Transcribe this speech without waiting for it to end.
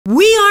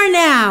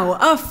now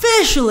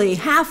officially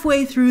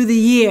halfway through the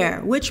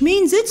year, which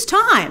means it's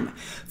time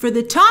for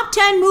the top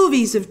 10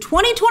 movies of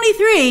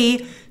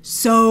 2023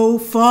 so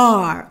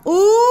far.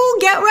 Ooh,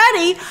 get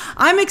ready.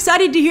 I'm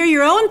excited to hear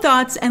your own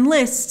thoughts and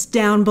lists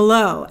down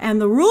below.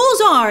 And the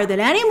rules are that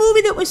any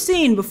movie that was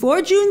seen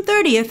before June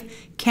 30th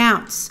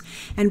counts.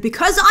 And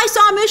because I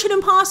saw Mission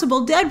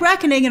Impossible Dead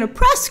Reckoning in a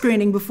press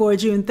screening before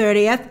June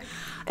 30th,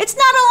 it's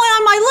not only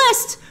on my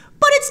list,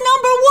 but it's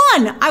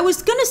number 1. I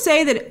was going to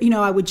say that,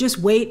 I would just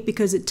wait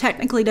because it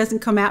technically doesn't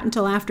come out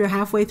until after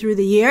halfway through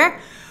the year,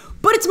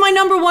 but it's my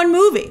number 1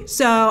 movie.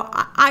 So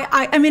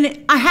I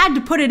mean, I had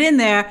to put it in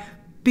there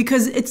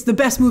because it's the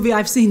best movie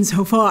I've seen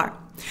so far.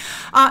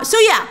 So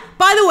yeah,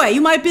 by the way,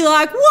 you might be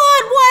like,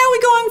 what? Why are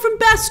we going from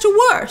best to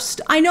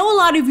worst? I know a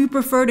lot of you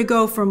prefer to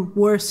go from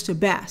worst to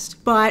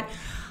best, but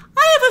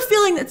I have a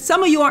feeling that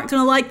some of you aren't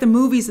going to like the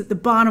movies at the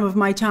bottom of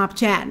my top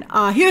 10.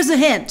 Here's a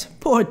hint.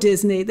 Poor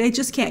Disney. They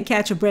just can't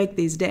catch a break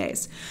these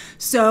days.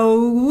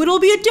 So it'll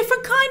be a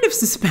different kind of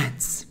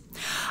suspense.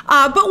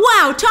 But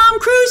wow, Tom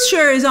Cruise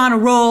sure is on a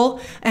roll,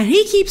 and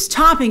he keeps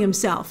topping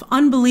himself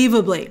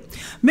unbelievably.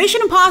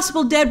 Mission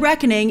Impossible Dead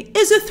Reckoning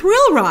is a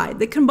thrill ride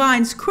that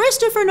combines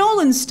Christopher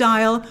Nolan's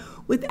style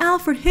with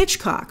Alfred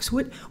Hitchcock's,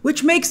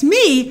 which makes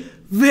me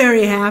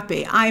very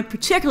happy. I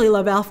particularly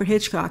love Alfred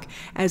Hitchcock,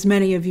 as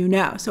many of you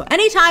know. So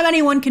anytime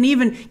anyone can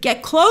even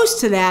get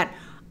close to that,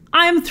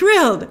 I'm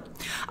thrilled.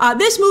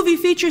 This movie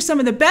features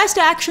some of the best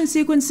action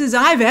sequences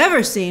I've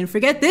ever seen,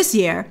 forget this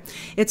year.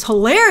 It's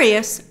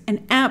hilarious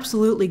and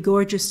absolutely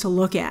gorgeous to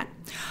look at.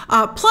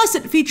 Plus,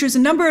 it features a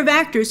number of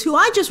actors who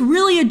I just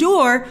really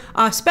adore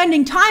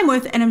spending time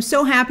with, and I'm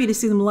so happy to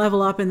see them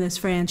level up in this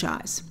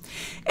franchise.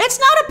 It's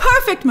not a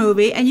perfect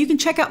movie, and you can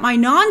check out my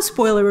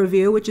non-spoiler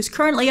review, which is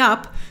currently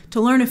up, to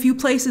learn a few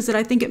places that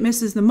I think it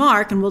misses the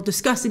mark, and we'll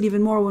discuss it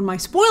even more when my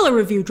spoiler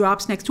review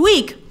drops next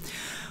week.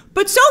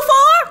 But so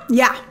far,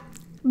 yeah,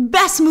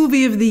 best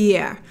movie of the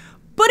year.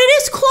 But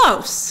it is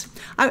close.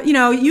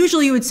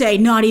 Usually you would say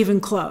not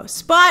even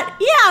close. But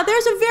yeah,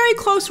 there's a very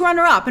close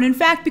runner-up. And in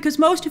fact, because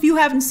most of you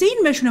haven't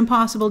seen Mission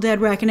Impossible Dead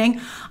Reckoning,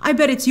 I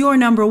bet it's your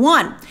number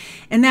 1.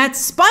 And that's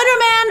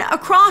Spider-Man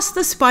Across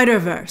the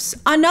Spider-Verse,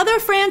 another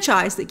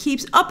franchise that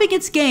keeps upping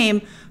its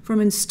game from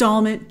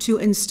installment to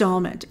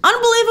installment.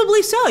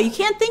 Unbelievably so. You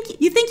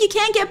think you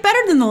can't get better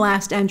than the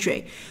last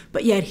entry,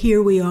 but yet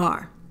here we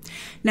are.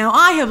 Now,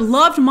 I have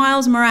loved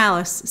Miles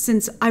Morales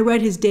since I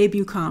read his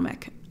debut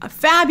comic. A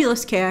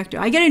fabulous character.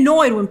 I get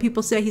annoyed when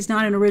people say he's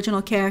not an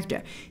original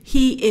character.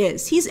 He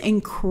is. He's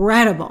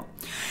incredible.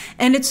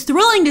 And it's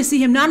thrilling to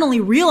see him not only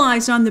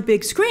realized on the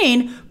big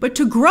screen, but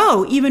to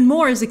grow even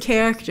more as a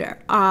character.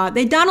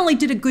 They not only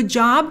did a good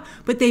job,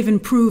 but they've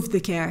improved the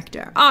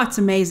character. Oh, it's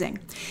amazing.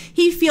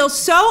 He feels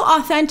so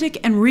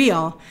authentic and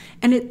real,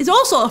 and it is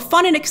also a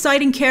fun and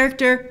exciting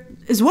character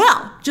as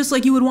well, just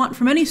like you would want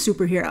from any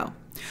superhero.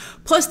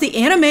 Plus,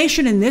 the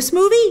animation in this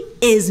movie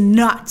is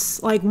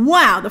nuts. Like,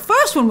 wow, the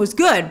first one was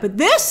good, but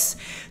this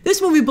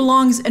movie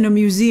belongs in a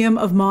museum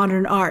of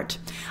modern art.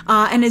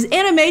 And as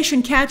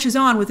animation catches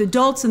on with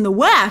adults in the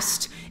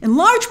West, in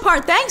large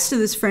part thanks to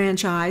this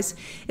franchise,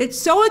 it's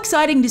so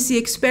exciting to see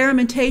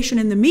experimentation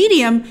in the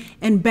medium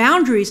and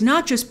boundaries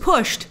not just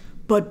pushed,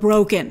 but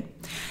broken.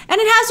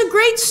 And it has a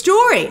great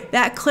story.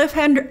 That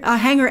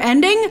cliffhanger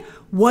ending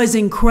was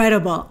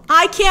incredible.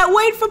 I can't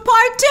wait for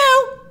part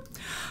 2.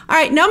 All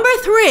right, number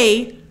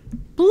 3,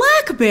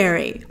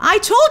 Blackberry. I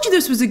told you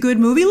this was a good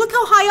movie. Look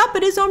how high up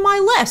it is on my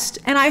list.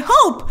 And I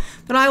hope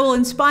that I will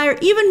inspire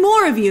even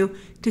more of you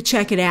to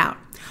check it out.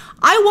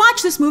 I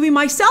watched this movie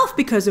myself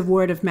because of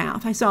word of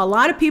mouth. I saw a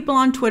lot of people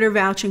on Twitter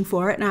vouching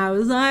for it, and I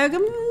was like, all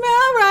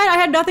right, I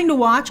had nothing to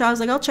watch. I was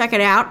like, I'll check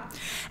it out.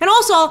 And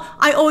also,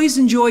 I always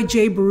enjoyed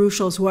Jay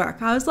Baruchel's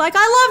work. I was like,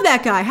 I love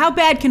that guy. How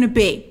bad can it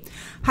be?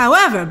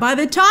 However, by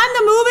the time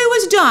the movie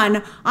was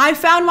done, I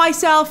found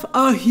myself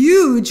a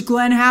huge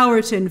Glenn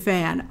Howerton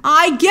fan.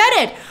 I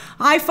get it.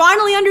 I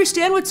finally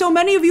understand what so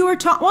many of you are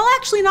talking. Well,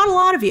 actually, not a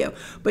lot of you,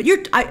 but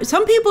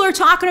some people are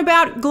talking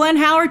about Glenn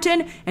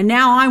Howerton, and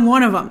now I'm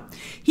one of them.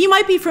 He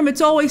might be from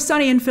It's Always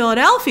Sunny in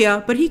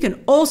Philadelphia, but he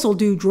can also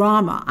do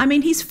drama. I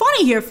mean, he's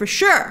funny here for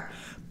sure,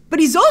 but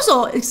he's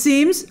also, it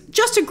seems,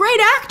 just a great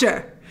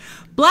actor.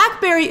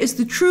 Blackberry is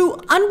the true,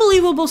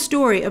 unbelievable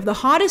story of the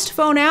hottest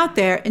phone out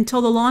there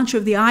until the launch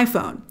of the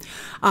iPhone.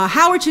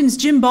 Howerton's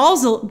Jim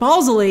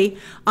Balsley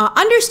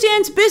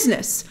understands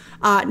business,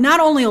 not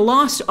only a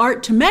lost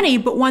art to many,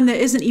 but one that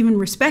isn't even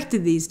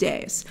respected these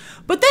days.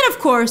 But then, of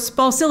course,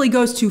 Balsley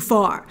goes too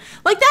far.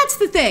 Like, that's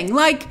the thing.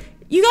 Like,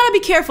 you got to be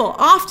careful.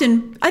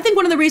 Often, I think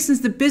one of the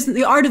reasons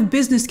the art of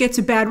business gets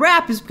a bad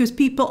rap is because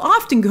people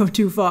often go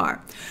too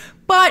far.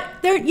 But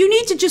you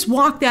need to just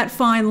walk that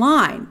fine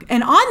line.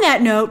 And on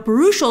that note,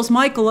 Baruchel's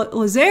Michael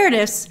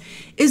Lazaridis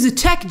is a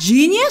tech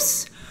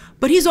genius,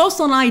 but he's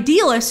also an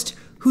idealist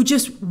who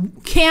just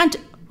can't,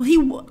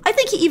 I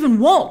think he even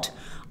won't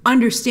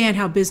understand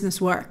how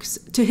business works,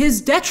 to his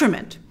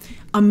detriment.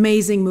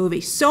 Amazing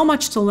movie. So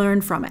much to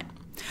learn from it.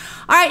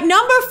 All right,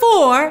 number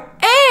 4,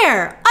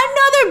 Air,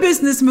 another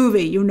business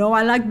movie. You know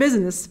I like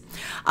business.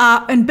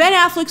 and Ben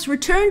Affleck's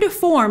return to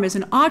form as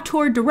an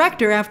auteur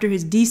director after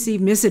his DC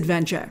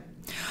misadventure.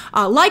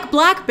 Like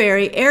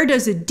Blackberry, Air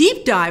does a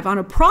deep dive on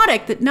a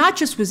product that not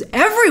just was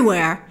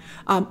everywhere,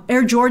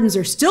 Air Jordans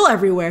are still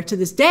everywhere to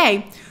this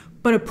day,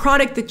 but a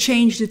product that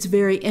changed its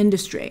very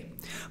industry.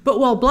 But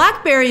while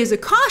Blackberry is a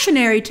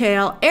cautionary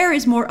tale, Air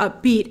is more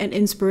upbeat and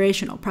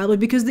inspirational, probably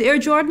because the Air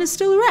Jordan is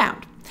still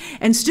around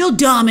and still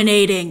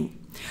dominating.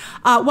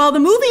 While the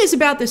movie is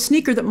about the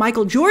sneaker that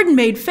Michael Jordan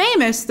made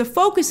famous, the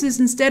focus is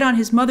instead on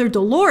his mother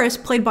Dolores,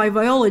 played by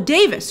Viola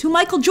Davis, who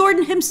Michael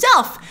Jordan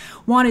himself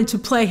wanted to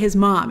play his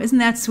mom. Isn't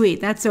that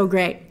sweet? That's so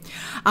great.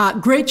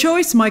 Great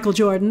choice, Michael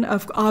Jordan,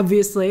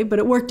 obviously, but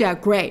it worked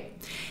out great.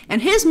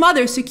 And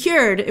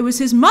it was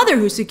his mother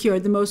who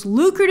secured the most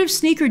lucrative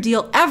sneaker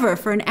deal ever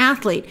for an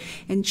athlete.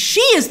 And she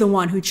is the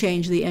one who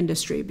changed the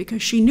industry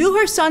because she knew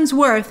her son's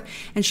worth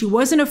and she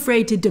wasn't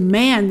afraid to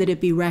demand that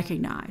it be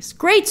recognized.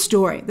 Great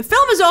story. The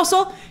film is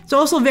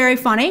also very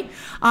funny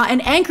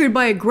and anchored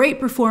by a great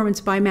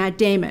performance by Matt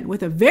Damon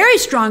with a very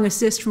strong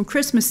assist from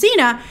Chris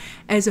Messina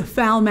as a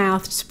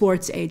foul-mouthed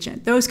sports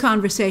agent. Those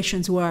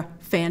conversations were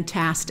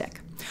fantastic.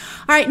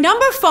 All right,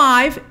 number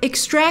 5,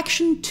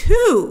 Extraction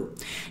 2.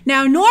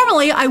 Now,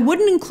 normally I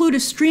wouldn't include a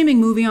streaming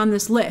movie on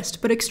this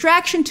list, but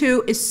Extraction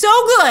 2 is so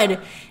good,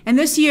 and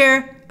this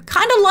year,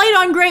 kind of light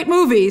on great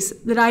movies,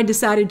 that I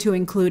decided to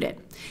include it.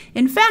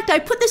 In fact, I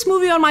put this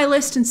movie on my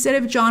list instead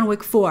of John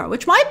Wick 4,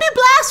 which might be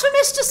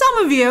blasphemous to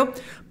some of you,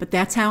 but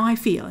that's how I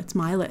feel. It's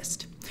my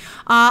list.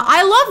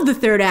 I loved the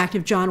third act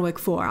of John Wick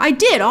 4. I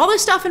did. All the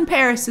stuff in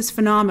Paris is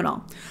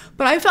phenomenal.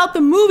 But I felt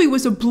the movie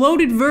was a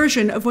bloated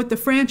version of what the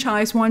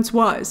franchise once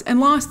was and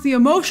lost the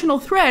emotional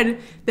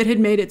thread that had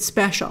made it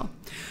special.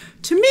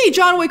 To me,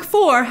 John Wick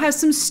 4 has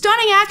some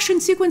stunning action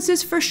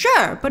sequences for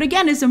sure, but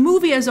again, as a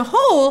movie as a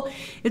whole,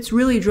 it's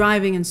really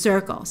driving in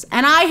circles.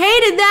 And I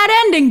hated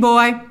that ending,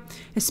 boy,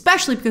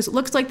 especially because it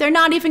looks like they're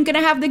not even going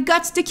to have the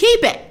guts to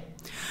keep it.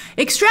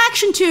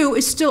 Extraction 2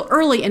 is still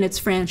early in its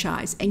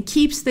franchise and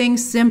keeps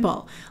things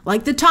simple.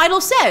 Like the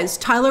title says,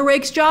 Tyler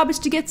Rake's job is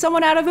to get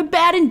someone out of a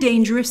bad and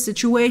dangerous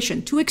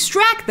situation, to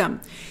extract them.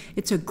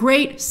 It's a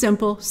great,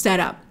 simple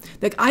setup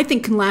that I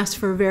think can last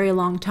for a very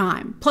long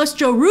time. Plus,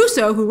 Joe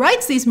Russo, who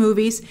writes these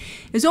movies,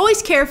 is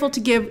always careful to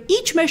give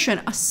each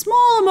mission a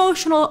small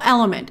emotional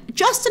element,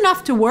 just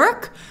enough to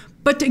work,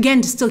 but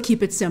again, to still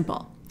keep it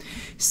simple.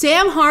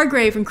 Sam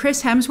Hargrave and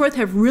Chris Hemsworth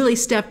have really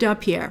stepped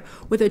up here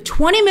with a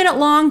 20-minute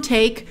long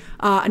take,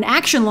 an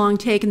action long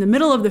take in the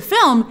middle of the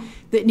film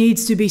that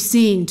needs to be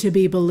seen to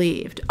be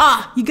believed.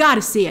 You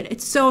gotta see it.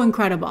 It's so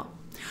incredible.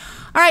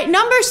 All right,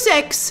 number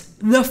 6,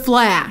 The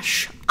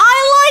Flash.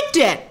 I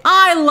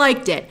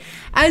liked it.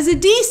 As a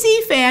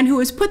DC fan who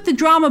has put the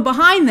drama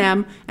behind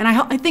them, and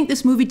I think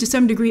this movie to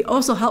some degree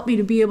also helped me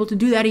to be able to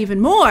do that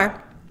even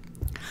more,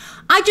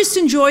 I just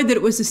enjoyed that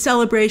it was a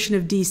celebration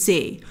of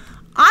DC.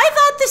 I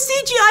thought the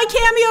CGI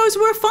cameos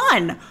were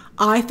fun.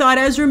 I thought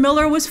Ezra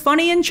Miller was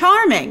funny and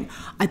charming.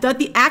 I thought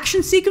the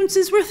action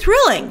sequences were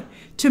thrilling.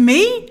 To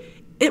me,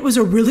 it was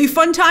a really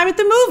fun time at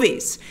the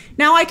movies.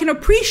 Now, I can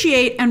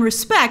appreciate and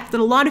respect that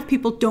a lot of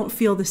people don't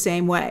feel the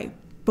same way,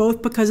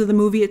 both because of the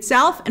movie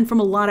itself and from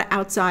a lot of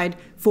outside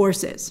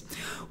forces,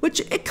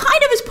 which it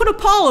kind of has put a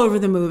pall over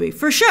the movie,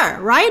 for sure,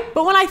 right?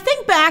 But when I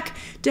think back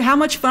to how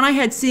much fun I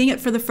had seeing it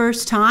for the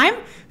first time,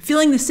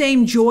 feeling the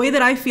same joy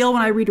that I feel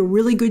when I read a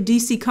really good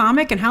DC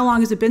comic, and how long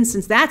has it been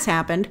since that's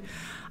happened,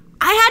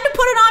 I had to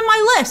put it on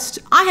my list.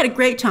 I had a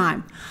great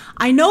time.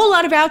 I know a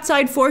lot of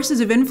outside forces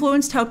have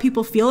influenced how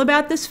people feel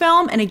about this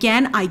film, and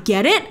again, I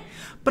get it,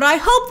 but I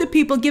hope that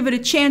people give it a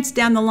chance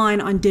down the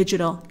line on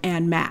digital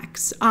and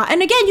Max.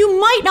 And again,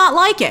 you might not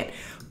like it,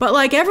 but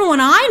like everyone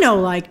I know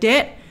liked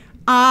it,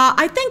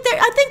 I think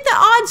the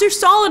odds are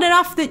solid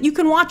enough that you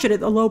can watch it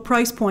at a low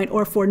price point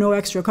or for no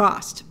extra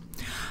cost.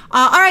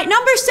 All right,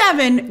 number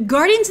 7,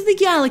 Guardians of the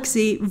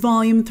Galaxy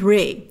Volume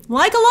 3.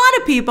 Like a lot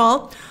of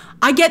people,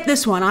 I get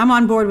this one. I'm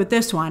on board with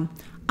this one.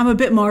 I'm a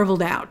bit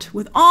marveled out.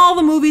 With all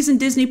the movies and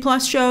Disney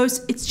Plus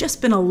shows, it's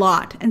just been a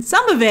lot. And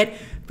some of it,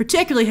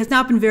 particularly, has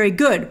not been very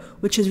good,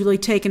 which has really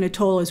taken a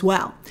toll as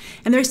well.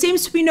 And there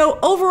seems to be no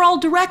overall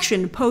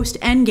direction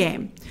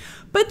post-Endgame.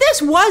 But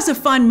this was a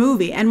fun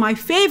movie and my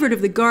favorite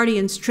of the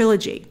Guardians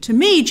trilogy. To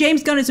me,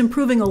 James Gunn is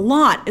improving a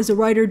lot as a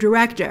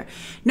writer-director,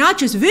 not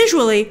just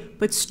visually,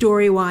 but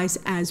story-wise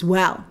as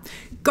well.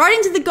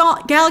 Guardians of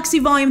the Galaxy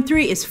Volume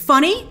 3 is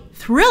funny,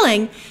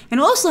 thrilling, and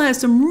also has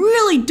some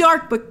really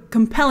dark but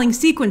compelling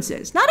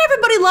sequences. Not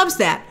everybody loves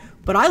that,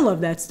 but I love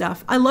that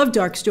stuff. I love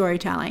dark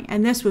storytelling,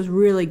 and this was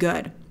really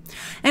good.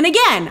 And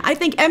again, I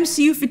think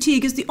MCU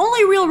fatigue is the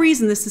only real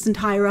reason this isn't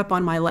higher up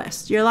on my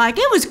list. You're like,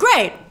 it was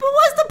great, but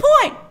what's the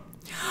point?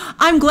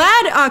 I'm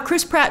glad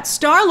Chris Pratt's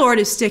Star-Lord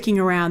is sticking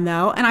around,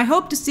 though, and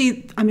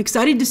I'm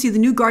excited to see the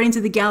new Guardians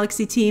of the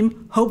Galaxy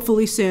team,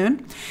 hopefully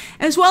soon,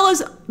 as well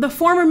as the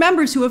former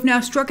members who have now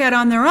struck out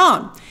on their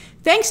own.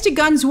 Thanks to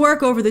Gunn's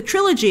work over the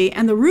trilogy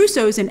and the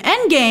Russos in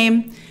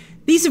Endgame,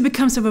 these have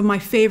become some of my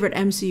favorite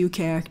MCU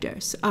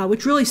characters,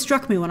 which really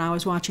struck me when I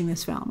was watching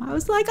this film. I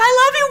was like,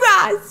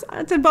 I love you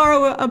guys! To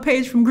borrow a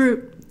page from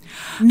Groot.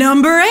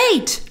 Number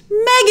 8,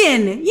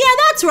 Megan! Yeah,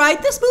 that's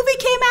right. This movie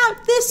came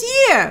out this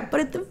year, but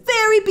at the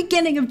very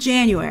beginning of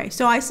January.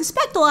 So I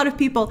suspect a lot of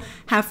people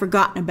have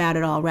forgotten about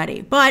it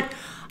already. But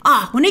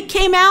when it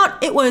came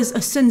out, it was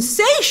a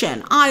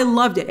sensation. I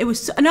loved it. It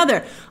was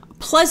another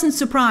pleasant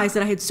surprise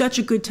that I had such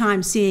a good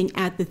time seeing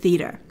at the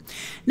theater.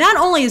 Not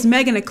only is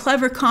Megan a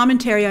clever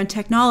commentary on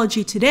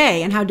technology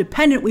today and how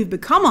dependent we've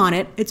become on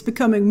it, it's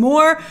becoming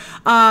more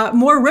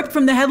ripped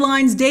from the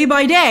headlines day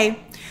by day.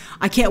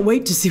 I can't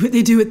wait to see what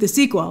they do with the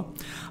sequel.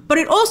 But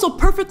it also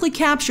perfectly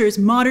captures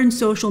modern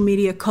social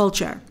media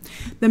culture.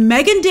 The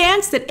Megan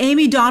dance that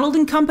Amy Donald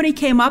and company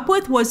came up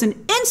with was an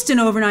instant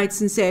overnight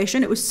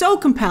sensation. It was so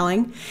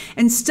compelling,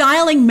 and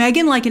styling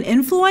Megan like an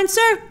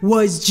influencer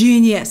was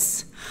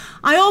genius.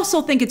 I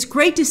also think it's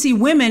great to see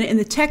women in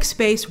the tech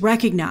space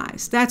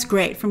recognized. That's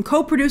great. From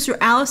co-producer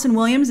Allison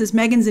Williams as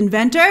Megan's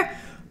inventor,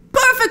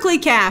 perfectly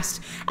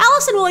cast.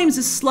 Allison Williams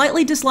is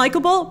slightly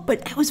dislikable,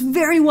 but it was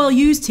very well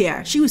used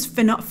here. She was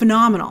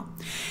phenomenal.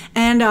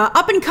 And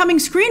up-and-coming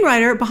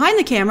screenwriter, behind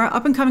the camera,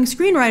 up-and-coming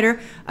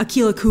screenwriter,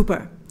 Akilah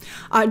Cooper.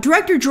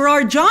 Director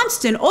Gerard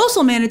Johnston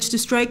also managed to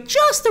strike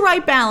just the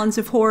right balance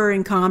of horror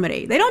and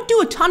comedy. They don't do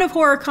a ton of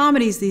horror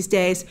comedies these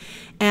days,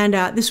 and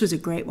this was a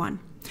great one.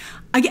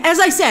 As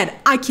I said,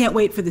 I can't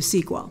wait for the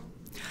sequel.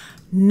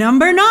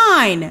 Number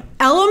 9,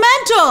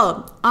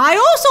 Elemental. I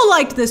also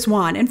liked this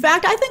one. In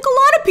fact, I think a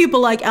lot of people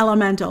like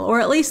Elemental, or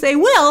at least they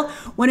will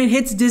when it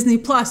hits Disney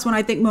Plus, when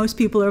I think most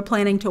people are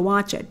planning to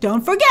watch it.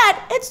 Don't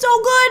forget, it's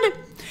so good.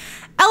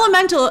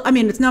 Elemental,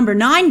 it's number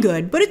 9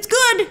 good, but it's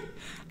good.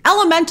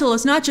 Elemental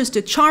is not just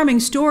a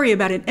charming story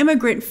about an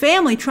immigrant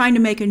family trying to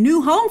make a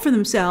new home for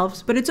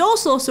themselves, but it's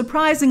also a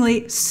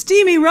surprisingly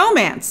steamy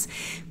romance.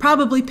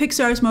 Probably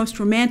Pixar's most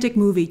romantic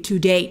movie to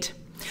date.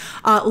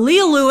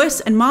 Leah Lewis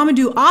and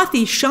Mamadou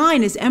Athie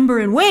shine as Ember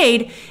and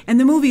Wade, and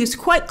the movie is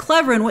quite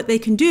clever in what they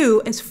can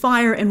do as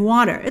fire and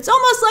water. It's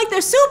almost like they're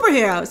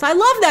superheroes. I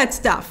love that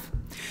stuff.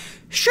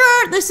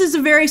 Sure, this is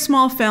a very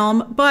small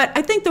film, but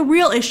I think the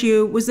real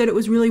issue was that it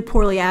was really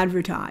poorly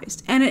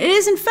advertised. And it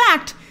is, in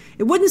fact,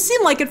 it wouldn't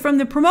seem like it from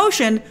the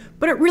promotion,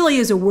 but it really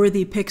is a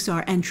worthy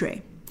Pixar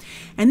entry.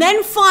 And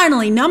then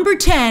finally, number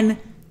 10,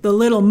 The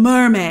Little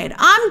Mermaid.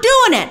 I'm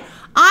doing it.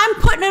 I'm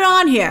putting it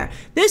on here.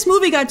 This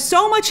movie got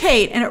so much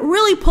hate and it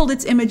really pulled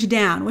its image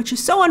down, which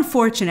is so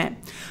unfortunate.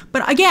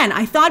 But again,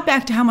 I thought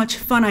back to how much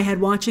fun I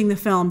had watching the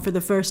film for the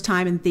first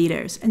time in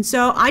theaters. And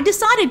so I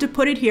decided to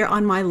put it here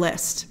on my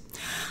list.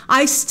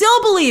 I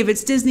still believe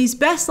it's Disney's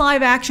best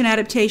live-action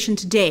adaptation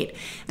to date.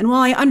 And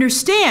while I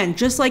understand,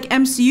 just like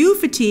MCU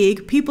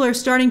fatigue, people are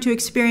starting to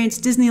experience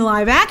Disney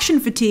live-action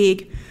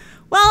fatigue,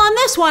 well, on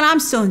this one, I'm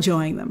still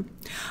enjoying them.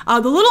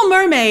 The Little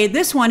Mermaid,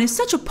 this one, is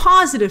such a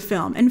positive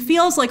film and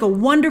feels like a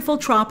wonderful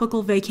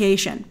tropical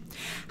vacation.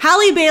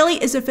 Halle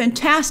Bailey is a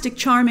fantastic,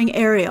 charming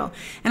Ariel,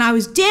 and I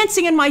was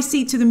dancing in my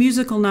seat to the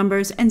musical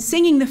numbers and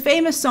singing the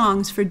famous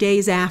songs for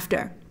days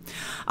after.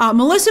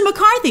 Melissa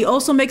McCarthy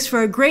also makes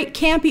for a great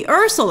campy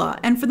Ursula,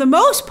 and for the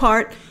most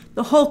part,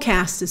 the whole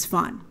cast is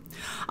fun.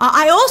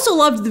 I also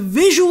loved the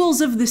visuals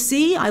of the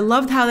sea. I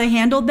loved how they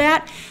handled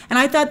that, and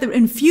I thought that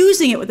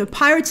infusing it with a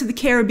Pirates of the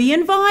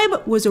Caribbean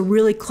vibe was a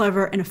really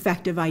clever and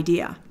effective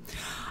idea.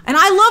 And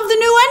I love the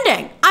new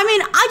ending.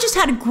 I just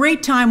had a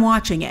great time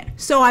watching it,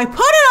 so I put it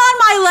on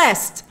my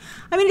list.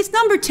 It's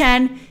number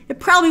 10. It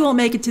probably won't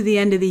make it to the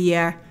end of the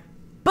year,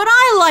 but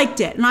I liked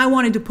it, and I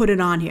wanted to put it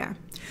on here.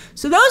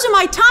 So those are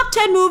my top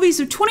 10 movies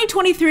of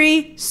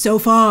 2023 so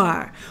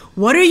far.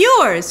 What are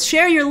yours?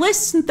 Share your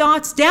lists and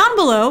thoughts down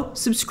below,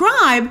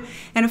 subscribe,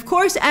 and of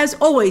course, as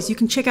always, you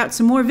can check out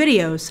some more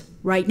videos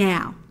right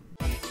now.